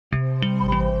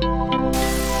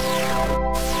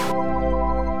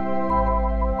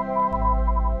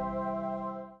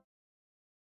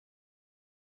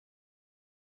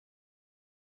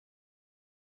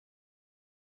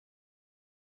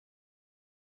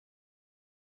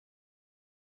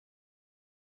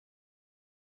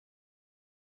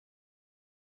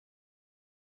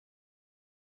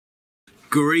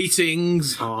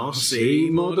Greetings,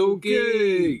 RC Model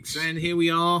Geeks. And here we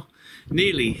are,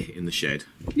 nearly in the shed.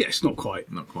 Yes, not quite.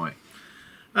 Not quite.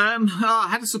 I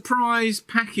had a surprise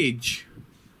package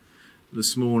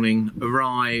this morning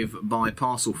arrive by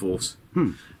Parcel Force.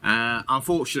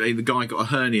 Unfortunately, the guy got a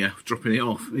hernia dropping it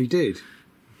off. He did.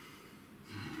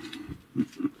 Look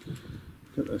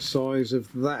at the size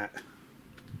of that.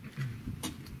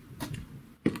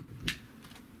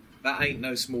 That ain't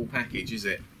no small package, is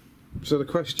it? So the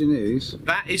question is...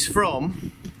 That is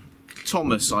from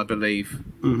Thomas, I believe.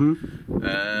 Who,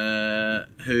 I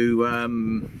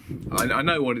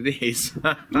know what it is.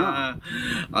 No.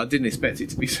 I didn't expect it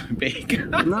to be so big.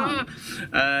 No.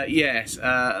 Yes,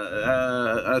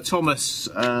 Thomas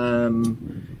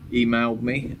emailed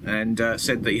me and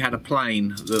said that he had a plane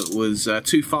that was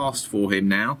too fast for him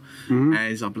now,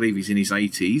 as I believe he's in his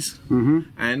 80s,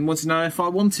 and wanted to know if I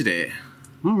wanted it.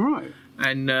 All right.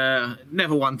 And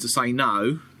never one to say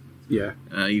no. Yeah.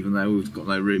 Even though we've got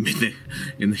no room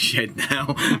in the shed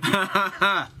now.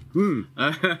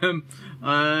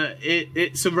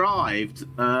 It's arrived.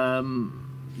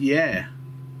 Yeah,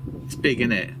 it's big,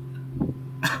 isn't it?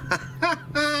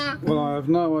 Well, I have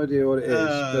no idea what it is,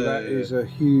 but that is a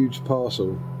huge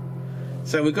parcel.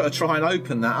 So we've got to try and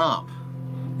open that up.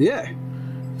 Yeah.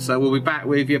 So we'll be back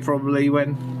with you probably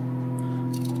when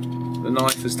the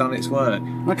knife has done its work.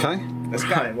 Okay. Let's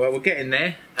go. Well, we're getting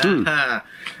there.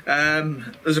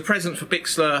 There's a present for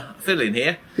Bixler Phil in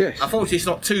here. Yes. Unfortunately, it's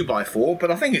not 2x4,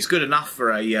 but I think it's good enough for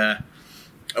a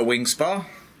wing spar.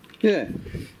 Yeah.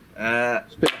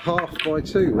 It's a bit 1/2 by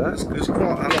 2. There's quite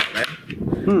a lot there.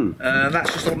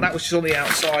 That was just on the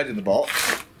outside of the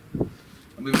box,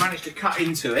 and we've managed to cut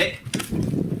into it.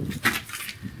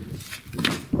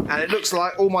 And it looks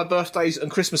like all my birthdays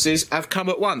and Christmases have come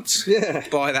at once. Yeah.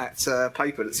 By that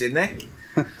paper that's in there.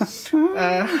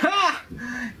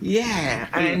 Yeah,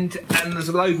 and there's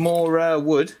a load more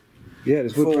wood. Yeah,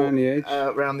 there's wood around the edge.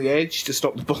 Around the edge to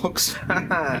stop the box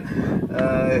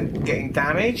getting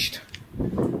damaged.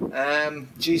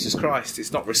 Jesus Christ,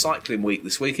 it's not recycling week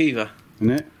this week either.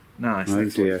 Isn't it? No, it's Oh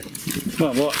next dear. week.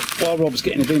 Well, while Rob's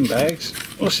getting the bin bags,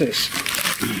 what's this?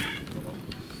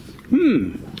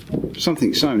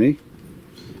 Something Sony.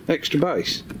 Extra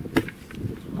bass.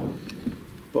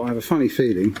 But I have a funny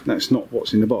feeling that's not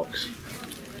what's in the box.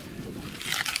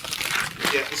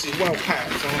 Yeah, this is well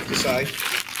packed, I have to say.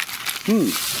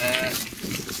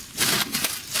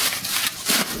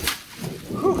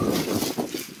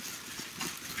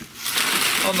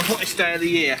 On the hottest day of the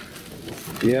year.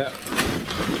 Yeah.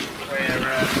 Where,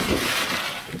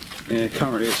 Yeah,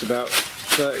 currently it's about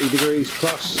 30 degrees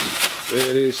plus.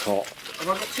 It is hot. have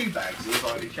I got 2 bags here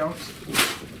by any chance?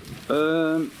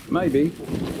 Maybe.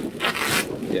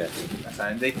 Yeah. That's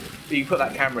handy. You can put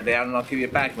that camera down and I'll give you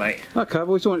a bag, mate. Okay, I've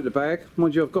always wanted a bag.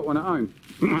 Mind you, I've got one at home.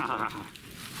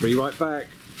 Be right back.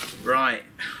 Right.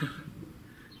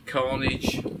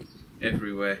 Carnage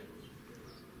everywhere.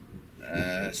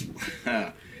 Do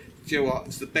you know what?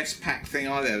 It's the best packed thing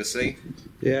I've ever seen.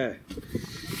 Yeah.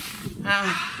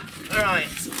 Right.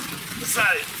 So,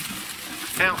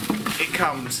 out it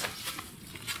comes.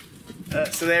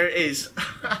 So there it is.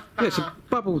 Yeah, it's a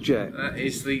bubble jet. That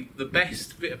is the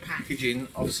best bit of packaging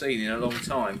I've seen in a long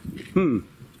time.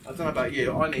 I don't know about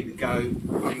you, I need to go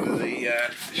under the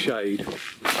Shade.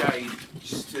 shade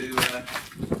just to...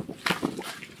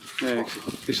 Yeah,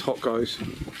 it's hot, guys.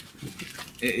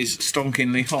 It is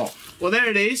stonkingly hot. Well, there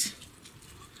it is.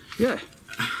 Yeah.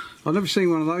 I've never seen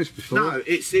one of those before. No,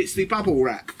 it's the bubble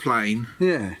wrap plane.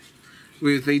 Yeah.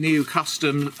 With the new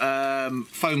custom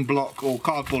foam block or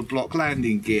cardboard block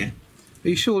landing gear. Are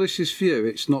you sure this is for you?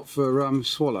 It's not for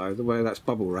Swallow, the way that's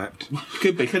bubble wrapped.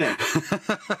 Could be, couldn't it?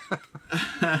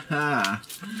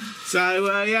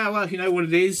 So, yeah, well, if you know what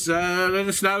it is, let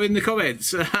us know in the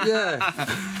comments. Yeah.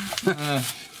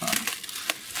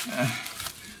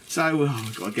 So, well,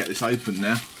 we've got to get this open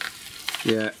now.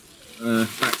 Yeah.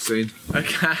 Vaccine.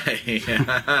 Okay.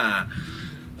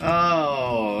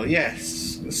 Oh,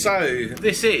 yes. So,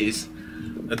 this is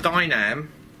a Dynam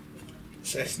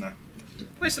Cessna.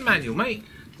 Where's the manual, mate?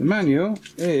 The manual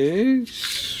is...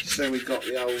 So we've got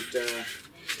the old...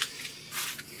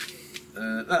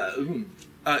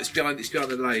 it's behind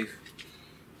the lathe.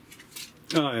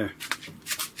 Oh, yeah.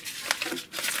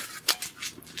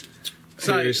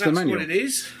 So Here's that's the manual. what it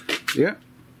is. Yeah.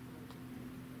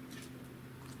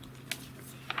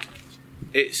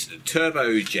 It's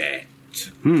Turbojet.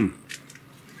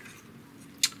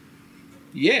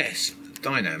 Yes,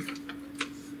 Dynam.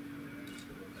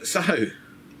 So,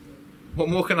 what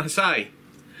more can I say?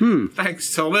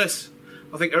 Thanks, Thomas.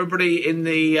 I think everybody in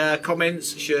the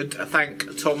comments should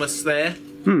thank Thomas there.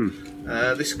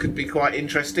 This could be quite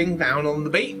interesting down on the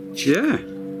beach. Yeah.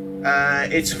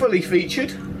 It's fully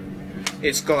featured.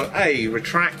 It's got a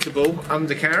retractable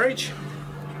undercarriage,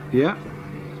 Yeah.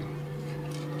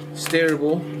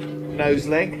 steerable nose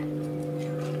leg,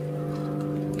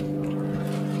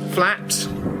 flaps,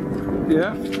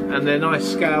 Yeah. and they're nice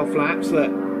scale flaps. Look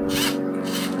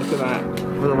at that,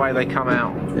 look at the way they come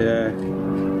out. Yeah.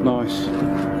 Nice.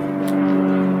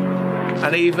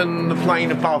 And even the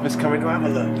plane above is coming to have a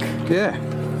look. Yeah.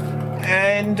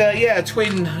 And yeah, a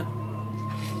twin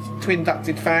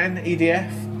ducted fan,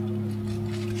 EDF.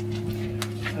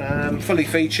 Fully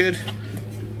featured.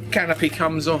 Canopy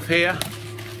comes off here.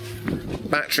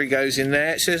 Battery goes in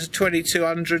there. It says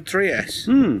 2200 3S.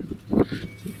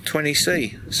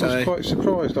 20C. So I was quite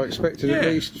surprised. I expected at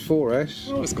least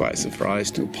 4S. I was quite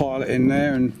surprised. Little pilot in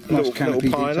there and nice canopy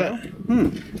pilot.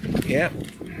 detail. Yeah.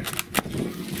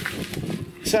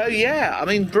 So yeah, I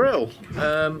mean, brill.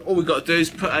 All we've got to do is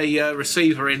put a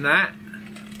receiver in that,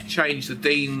 change the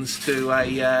Deans to a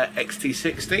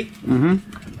XT60,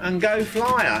 and go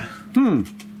flyer.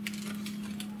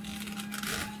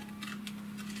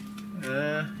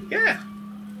 Yeah,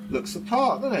 looks the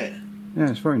part, doesn't it? Yeah,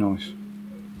 it's very nice.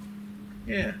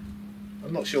 Yeah.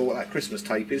 I'm not sure what that Christmas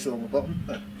tape is along the bottom.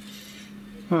 But...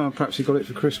 Oh, perhaps he got it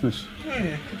for Christmas. Oh,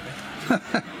 yeah.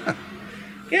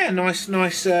 Yeah, nice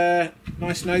nose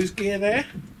gear there.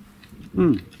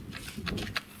 Yeah,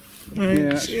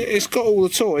 It's got all the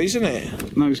toys, isn't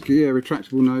it? nose gear, yeah,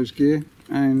 retractable nose gear,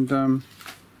 and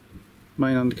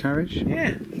main undercarriage.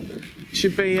 Yeah.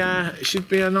 Should be a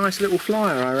nice little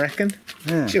flyer, I reckon.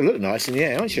 Yeah. She'll look nice in the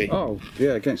air, won't she? Oh,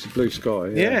 yeah, against the blue sky.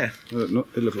 Yeah. It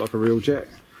looked like a real jet.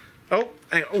 Oh,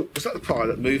 hang on. Oh, was that the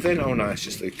pilot move then? Oh no, it's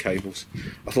just the cables.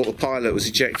 I thought the pilot was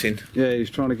ejecting. Yeah, he's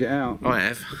trying to get out. I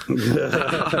have.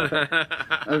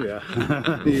 Oh yeah.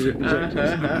 He's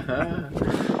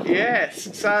ejected. Yes.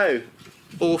 So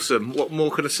awesome. What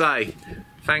more could I say?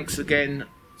 Thanks again,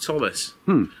 Thomas.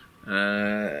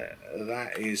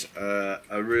 That is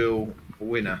a real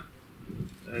winner.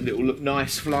 And it will look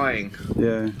nice flying.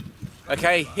 Yeah.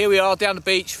 Okay, here we are down the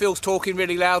beach. Phil's talking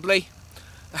really loudly.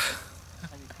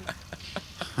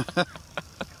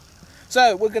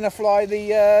 So we're going to fly the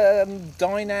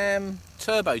Dynam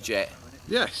Turbojet.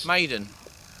 Yes. Maiden.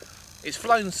 It's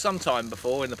flown sometime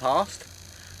before in the past,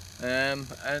 yeah,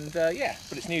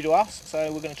 but it's new to us,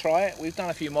 so we're going to try it. We've done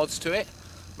a few mods to it,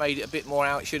 made it a bit more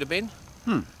how it should have been.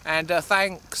 And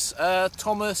thanks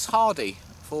Thomas Hardy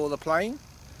for the plane.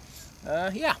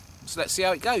 Yeah, so let's see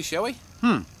how it goes, shall we?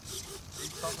 Thomas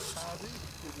Hardy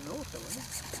is an auto, isn't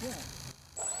it? Yeah.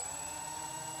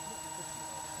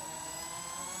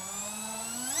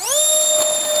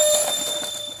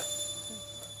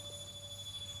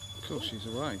 Of course, she's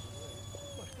away.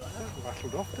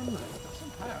 Rattled off, doesn't it? That's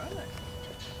some power, isn't it?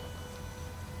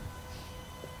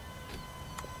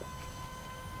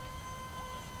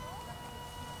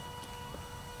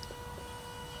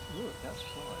 Look, that's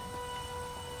flying.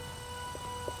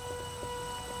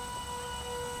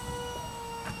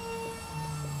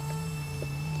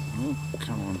 Oh,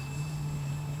 come on.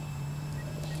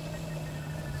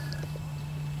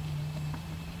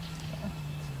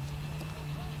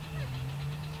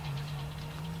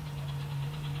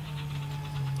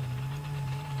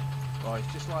 Right,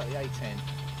 it's just like the A10.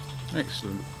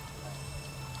 Excellent.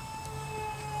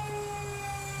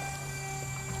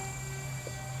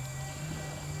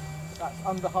 That's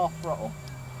under half throttle.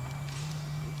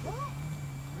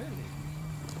 Really?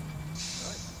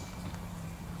 Right.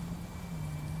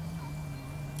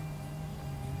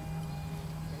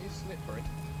 It is slippery.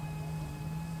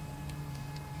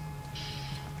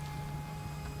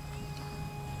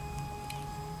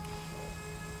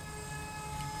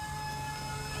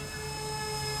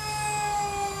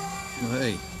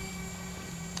 Hey.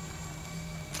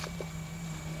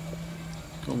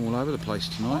 Gone all over the place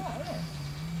tonight.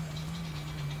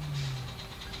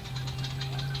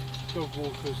 Dog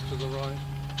walkers to the right.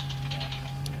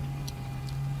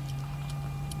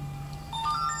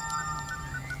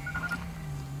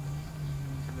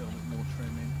 A little bit more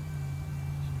trimming.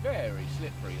 Very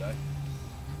slippery though.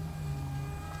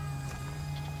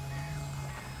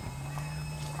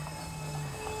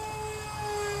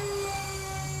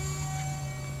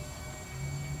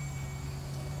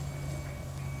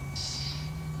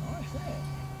 Nice, isn't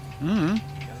it? Mm.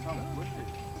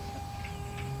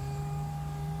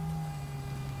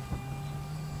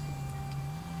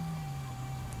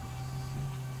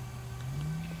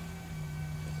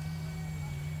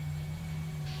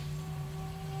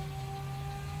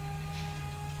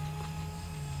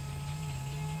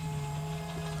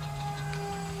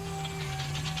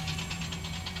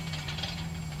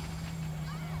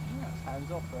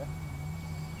 comes off there.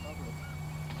 Lovely.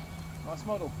 Nice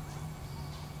model.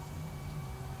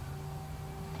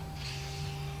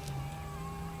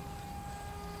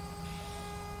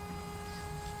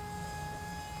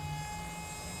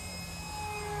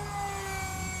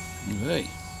 Hey.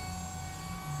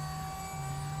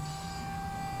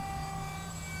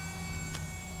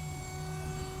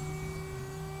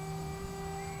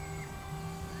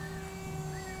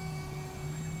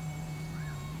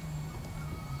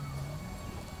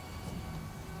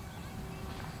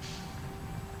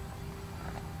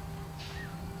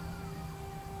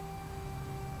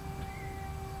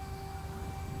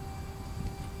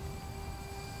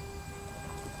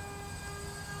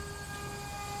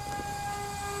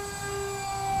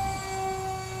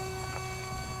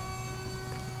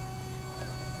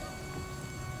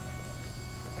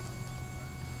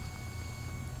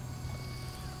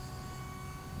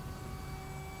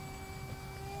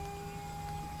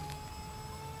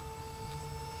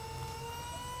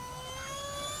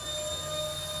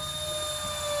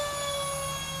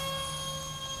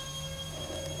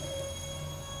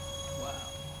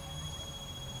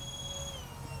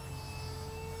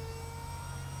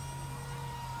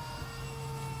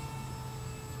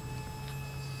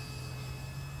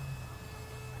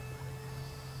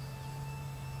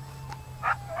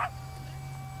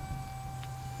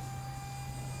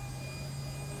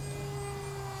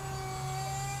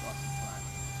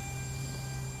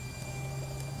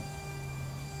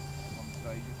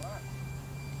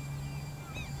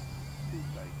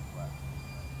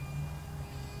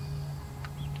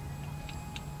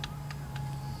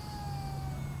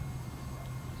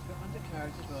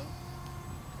 Undercarriage as well.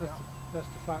 That's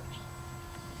the facts.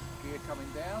 Gear coming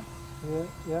down. Yeah,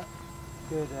 yeah.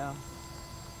 Gear down.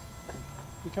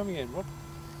 You coming in, Rob?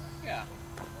 Yeah.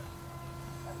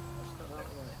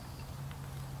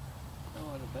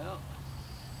 Oh, and about.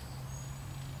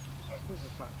 There's the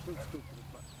facts. Let's go for the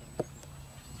facts.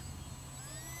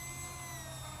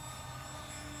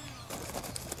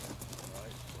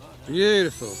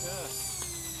 Beautiful.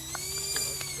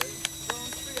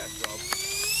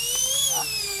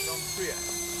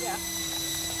 Yeah.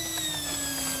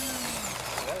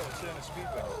 Turn the speed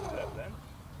when you do that then.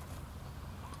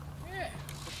 Yeah.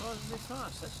 Surprisingly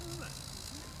fast, that's isn't it?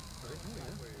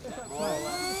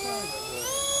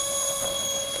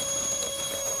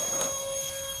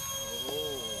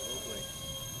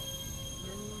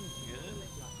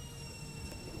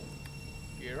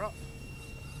 Gear up.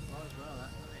 Might as well,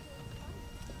 that, isn't it?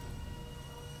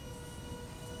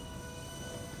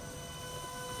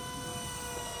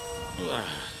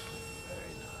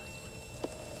 Very nice.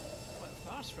 Quite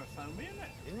fast for a foamy,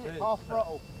 isn't it? Half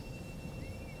throttle.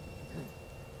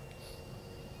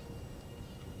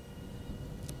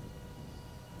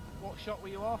 What shot were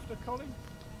you after, Colin?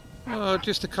 Oh,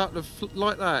 just a couple of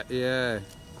like that, yeah.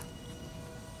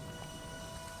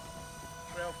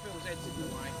 Trail Phil's head's in the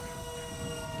way.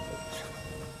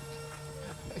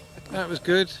 That was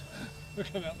good. We're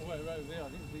coming out the way around there. I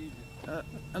think it's easy.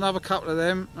 Another couple of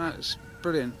them. That's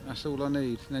brilliant. That's all I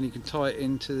need. And then you can tie it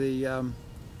into the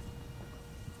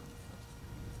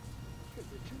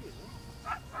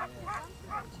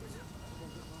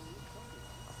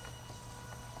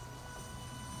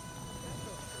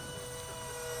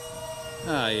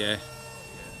Ah, yeah.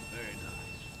 Very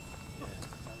nice.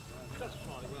 That's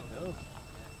fine. Well,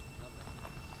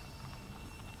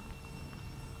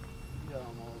 yeah,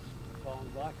 almost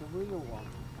sounds like a real one.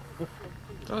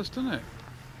 Does, doesn't it?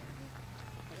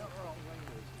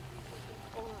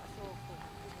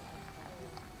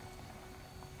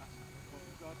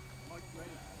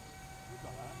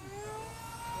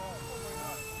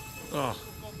 Oh.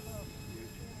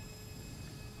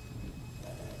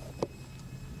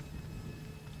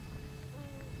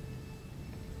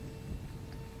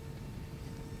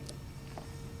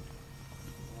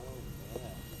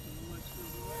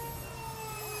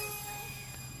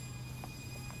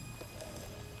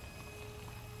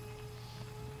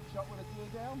 Shot with a gear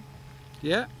down?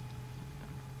 Yeah.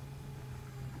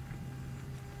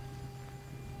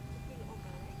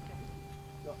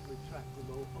 Got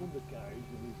retractable undercarriage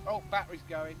and Oh, battery's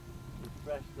going. we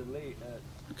press the lead,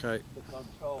 Okay. the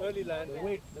control. Early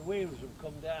landing. The wheels have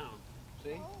come down.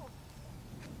 See?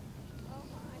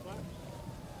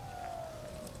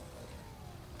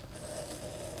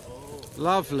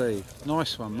 Lovely.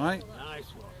 Nice one, mate.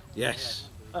 Nice one. Yes.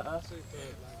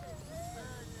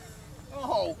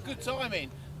 Oh, good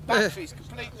timing. Battery's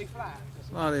completely flat.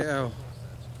 Bloody hell.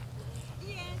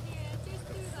 Yeah, just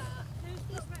do that.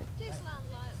 Just land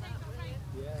like that, will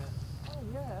you? Yeah. Oh,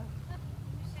 yeah.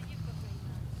 You said you've got green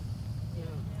lights.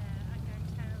 Yeah, okay,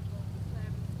 terrible.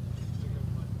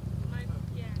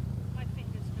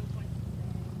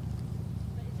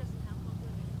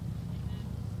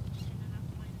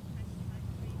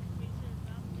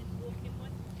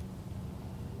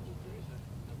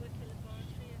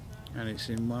 And it's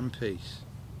in one piece.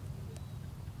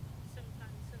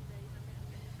 Sometimes Sundays I'm in the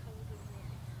cold room.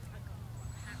 I've got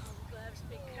hat on, gloves,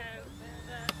 big coat,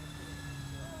 but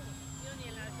you're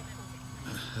only allowed in there 6 months.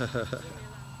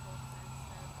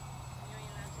 You're only allowed 4 months, so you're only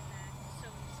allowed in there so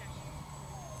many sessions.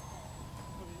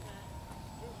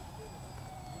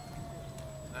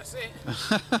 That's it.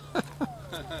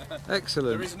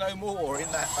 Excellent. There is no more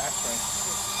in that battery.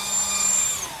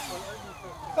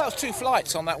 That was 2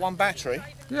 flights on that one battery.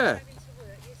 Yeah,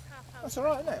 That's all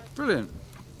right, isn't it? brilliant.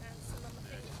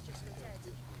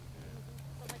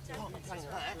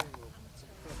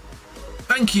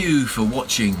 Thank you for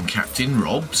watching Captain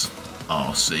Rob's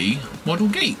RC Model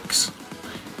Geeks.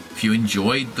 If you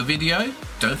enjoyed the video,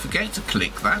 don't forget to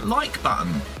click that like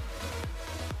button.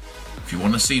 If you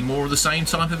want to see more of the same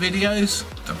type of videos,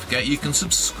 don't forget you can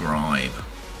subscribe.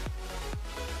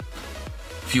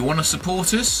 If you want to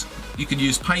support us, you can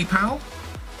use PayPal,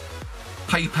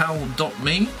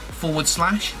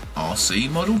 paypal.me/RC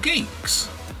Model Geeks.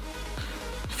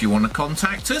 If you want to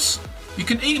contact us, you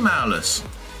can email us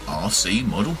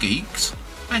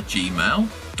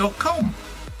rcmodelgeeks@gmail.com.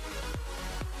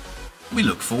 We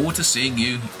look forward to seeing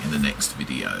you in the next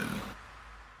video.